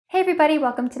Hey everybody,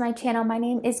 welcome to my channel. My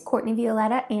name is Courtney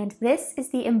Violetta and this is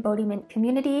the embodiment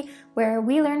community where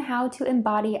we learn how to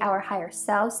embody our higher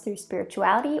selves through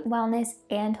spirituality, wellness,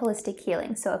 and holistic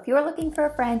healing. So if you're looking for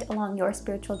a friend along your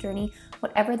spiritual journey,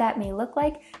 whatever that may look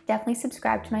like, definitely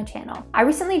subscribe to my channel. I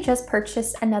recently just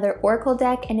purchased another oracle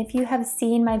deck, and if you have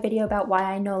seen my video about why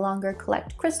I no longer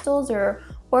collect crystals or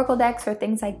oracle decks or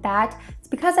things like that, it's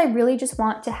because I really just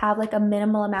want to have like a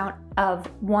minimal amount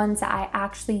of ones that I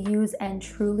actually use and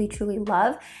truly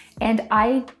love. And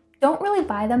I don't really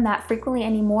buy them that frequently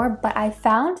anymore, but I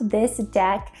found this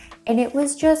deck and it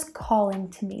was just calling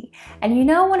to me. And you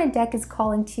know when a deck is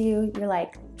calling to you, you're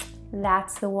like,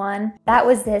 that's the one. That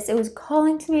was this. It was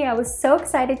calling to me. I was so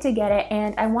excited to get it,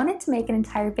 and I wanted to make an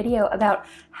entire video about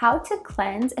how to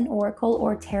cleanse an oracle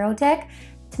or tarot deck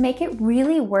to make it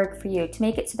really work for you, to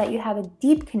make it so that you have a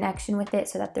deep connection with it,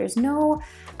 so that there's no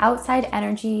outside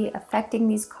energy affecting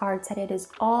these cards, that it is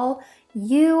all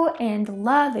you and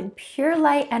love and pure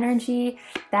light energy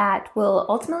that will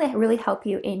ultimately really help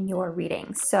you in your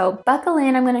readings. So buckle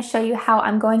in. I'm going to show you how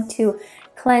I'm going to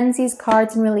cleanse these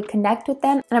cards and really connect with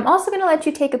them. And I'm also going to let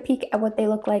you take a peek at what they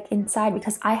look like inside,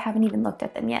 because I haven't even looked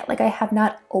at them yet. Like, I have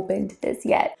not opened this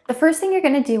yet. The first thing you're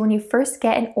going to do when you first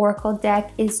get an oracle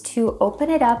deck is to open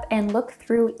it up and look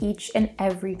through each and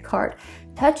every card.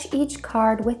 Touch each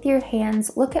card with your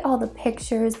hands, look at all the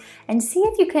pictures, and see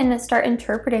if you can start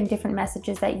interpreting different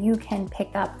messages that you can pick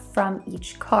up from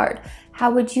each card.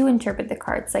 How would you interpret the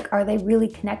cards? Like, are they really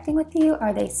connecting with you?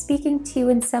 Are they speaking to you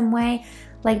in some way?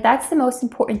 Like, that's the most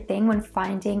important thing when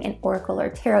finding an oracle or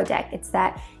tarot deck. It's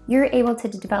that you're able to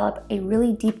develop a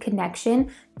really deep connection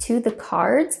to the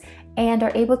cards and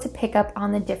are able to pick up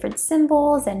on the different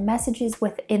symbols and messages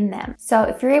within them. So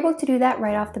if you're able to do that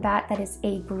right off the bat, that is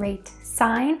a great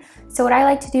sign. So what I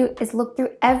like to do is look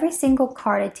through every single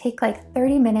card. I take like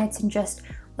 30 minutes and just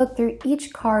look through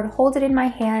each card, hold it in my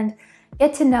hand,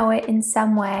 get to know it in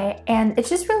some way. And it's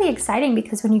just really exciting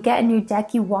because when you get a new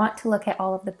deck, you want to look at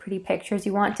all of the pretty pictures.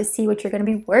 You want to see what you're going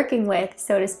to be working with,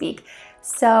 so to speak.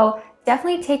 So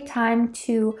definitely take time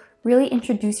to really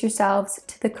introduce yourselves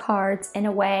to the cards in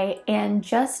a way and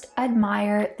just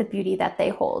admire the beauty that they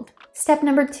hold. Step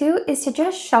number 2 is to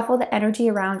just shuffle the energy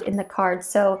around in the cards.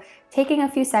 So taking a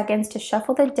few seconds to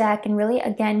shuffle the deck and really,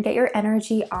 again, get your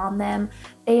energy on them.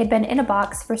 They had been in a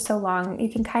box for so long, you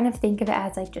can kind of think of it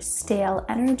as like just stale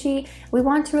energy. We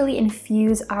want to really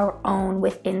infuse our own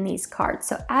within these cards.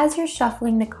 So as you're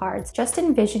shuffling the cards, just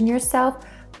envision yourself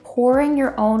pouring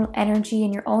your own energy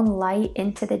and your own light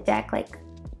into the deck, like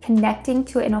connecting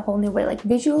to it in a whole new way. Like,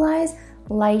 visualize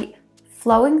light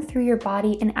flowing through your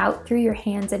body and out through your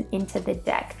hands and into the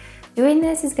deck. Doing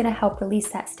this is going to help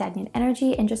release that stagnant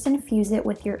energy and just infuse it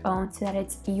with your own, so that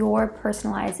it's your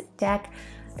personalized deck,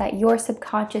 that your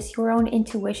subconscious, your own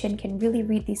intuition can really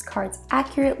read these cards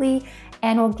accurately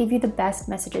and will give you the best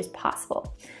messages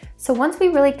possible. So once we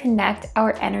really connect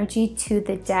our energy to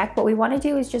the deck, what we want to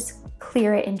do is just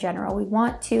clear it in general. We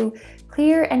want to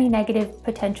clear any negative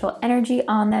potential energy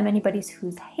on them, anybody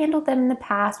who's handled them in the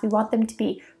past. We want them to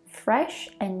be fresh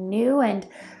and new and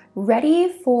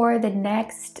ready for the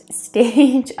next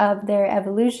stage of their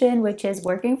evolution, which is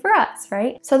working for us,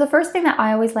 right? So the first thing that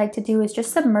I always like to do is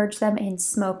just submerge them in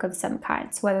smoke of some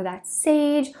kind. So whether that's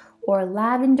sage or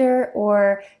lavender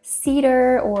or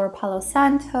cedar or Palo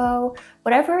Santo,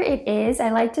 whatever it is,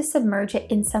 I like to submerge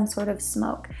it in some sort of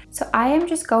smoke. So I am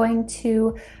just going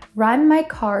to run my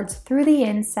cards through the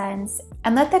incense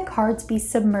and let the cards be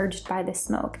submerged by the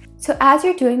smoke. So as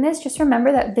you're doing this, just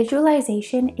remember that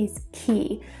visualization is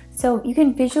key. So you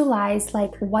can visualize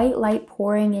like white light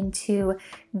pouring into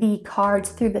the cards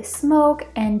through the smoke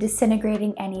and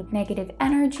disintegrating any negative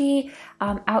energy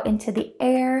out into the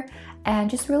air, and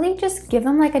just really just give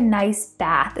them like a nice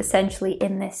bath essentially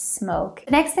in this smoke.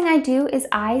 The next thing I do is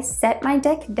I set my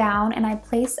deck down and I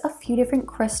place a few different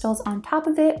crystals on top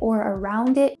of it or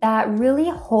around it that really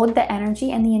hold the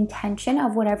energy and the intention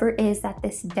of whatever it is that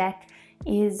this deck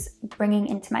is bringing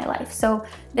into my life. So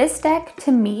this deck,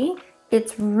 to me,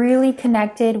 it's really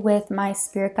connected with my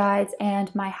spirit guides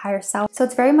and my higher self. So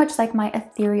it's very much like my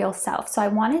ethereal self. So I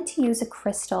wanted to use a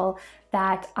crystal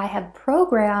that I have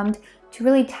programmed to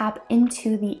really tap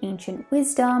into the ancient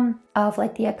wisdom of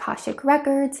like the Akashic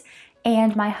records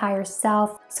and my higher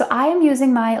self. So I am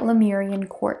using my Lemurian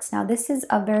quartz. Now this is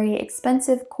a very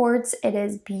expensive quartz. It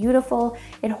is beautiful.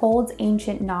 It holds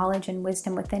ancient knowledge and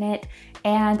wisdom within it.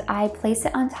 And I place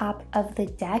it on top of the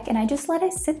deck and I just let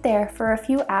it sit there for a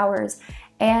few hours.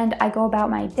 And I go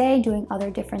about my day doing other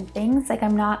different things. Like,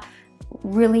 I'm not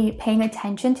really paying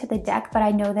attention to the deck, but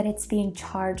I know that it's being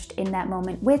charged in that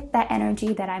moment with that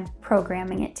energy that I'm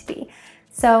programming it to be.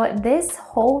 So this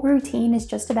whole routine is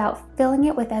just about filling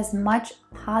it with as much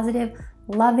positive,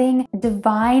 loving,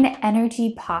 divine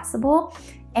energy possible.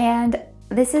 And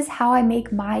this is how I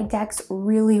make my decks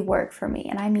really work for me.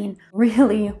 And I mean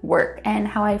really work, and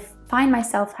how I find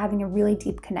myself having a really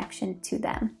deep connection to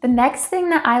them. The next thing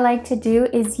that I like to do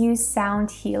is use sound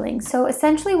healing. So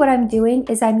essentially what I'm doing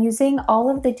is I'm using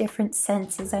all of the different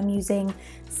senses. I'm using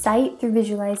sight through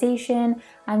visualization,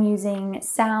 I'm using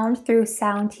sound through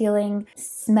sound healing,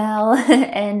 smell,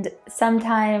 and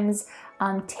sometimes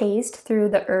taste through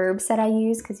the herbs that I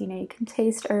use, because you know you can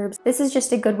taste herbs. This is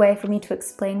just a good way for me to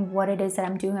explain what it is that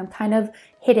I'm doing. I'm kind of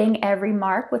hitting every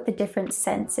mark with the different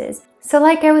senses. So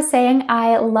like I was saying,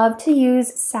 I love to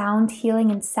use sound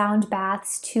healing and sound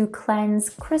baths to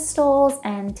cleanse crystals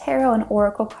and tarot and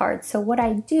oracle cards. So what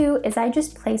I do is I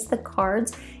just place the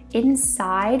cards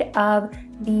inside of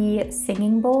the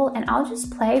singing bowl, and I'll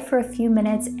just play for a few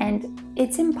minutes, and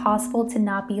it's impossible to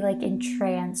not be like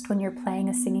entranced when you're playing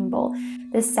a singing bowl.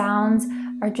 The sounds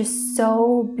are just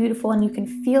so beautiful, and you can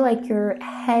feel like your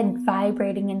head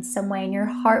vibrating in some way and your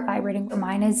heart vibrating.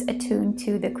 Mine is attuned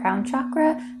to the crown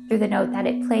chakra through the note that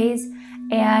it plays,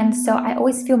 and so I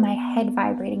always feel my head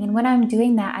vibrating, and when I'm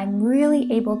doing that, I'm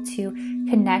really able to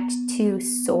connect to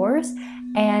source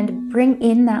and bring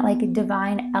in that like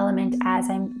divine element as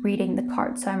I'm reading the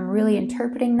cards. So I'm really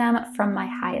interpreting them from my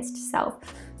highest self.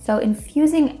 So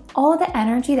infusing all the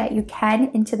energy that you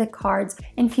can into the cards,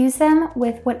 infuse them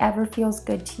with whatever feels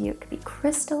good to you. It could be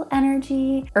crystal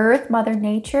energy, earth, mother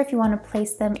nature, if you want to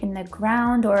place them in the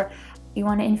ground, or you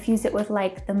want to infuse it with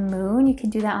like the moon, you can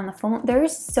do that on the full moon.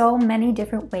 There's so many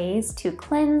different ways to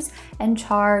cleanse and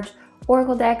charge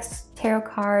oracle decks, tarot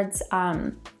cards,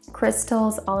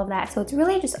 crystals, all of that. So it's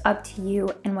really just up to you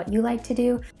and what you like to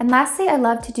do. And lastly, I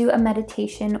love to do a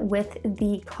meditation with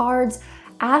the cards,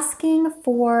 asking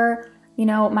for, you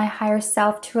know, my higher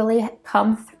self to really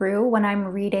come through when I'm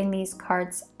reading these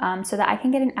cards, so that I can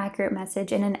get an accurate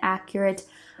message and an accurate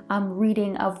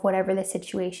reading of whatever the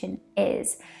situation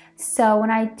is. So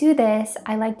when I do this,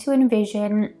 I like to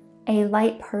envision a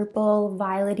light purple,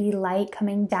 violet-y light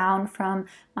coming down from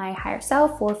my higher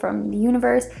self or from the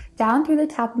universe, down through the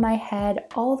top of my head,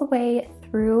 all the way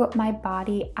through my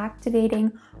body,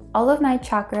 activating all of my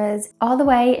chakras, all the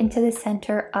way into the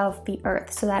center of the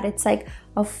earth, so that it's like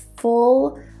a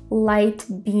full light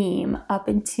beam up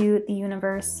into the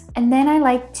universe. And then I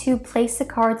like to place the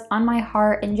cards on my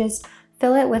heart and just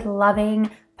fill it with loving,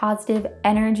 positive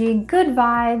energy, good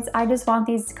vibes. I just want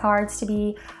these cards to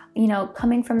be, you know,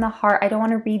 coming from the heart. I don't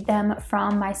want to read them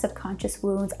from my subconscious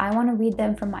wounds. I want to read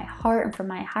them from my heart and from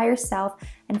my higher self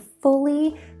and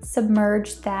fully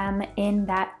submerge them in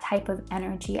that type of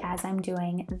energy as I'm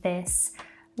doing this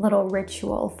little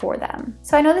ritual for them.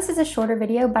 So I know this is a shorter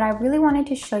video, but I really wanted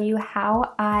to show you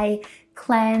how I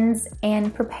cleanse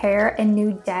and prepare a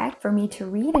new deck for me to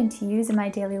read and to use in my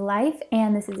daily life.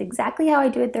 And this is exactly how I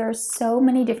do it. There are so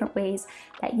many different ways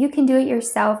that you can do it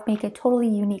yourself, make it totally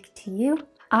unique to you.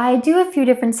 I do a few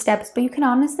different steps, but you can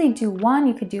honestly do one,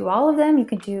 you could do all of them, you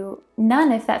could do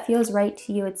none if that feels right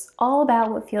to you. It's all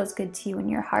about what feels good to you in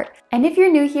your heart. And if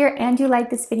you're new here and you like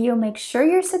this video, make sure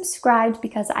you're subscribed,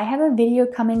 because I have a video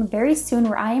coming very soon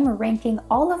where I am ranking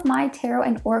all of my tarot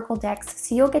and oracle decks,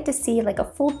 so you'll get to see like a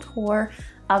full tour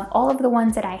of all of the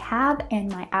ones that I have and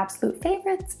my absolute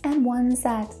favorites and ones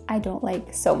that I don't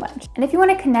like so much. And if you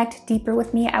want to connect deeper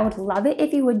with me, I would love it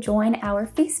if you would join our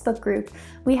Facebook group.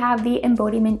 We have the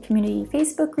Embodiment Community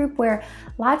Facebook group where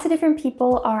lots of different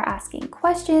people are asking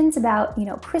questions about, you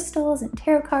know, crystals and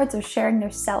tarot cards, or sharing their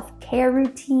self-care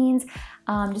routines,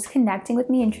 just connecting with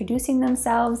me, introducing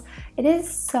themselves. It is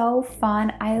so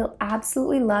fun. I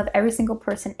absolutely love every single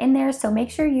person in there. So make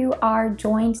sure you are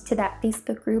joined to that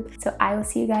Facebook group. So I will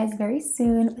see you guys very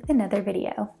soon with another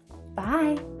video.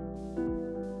 Bye.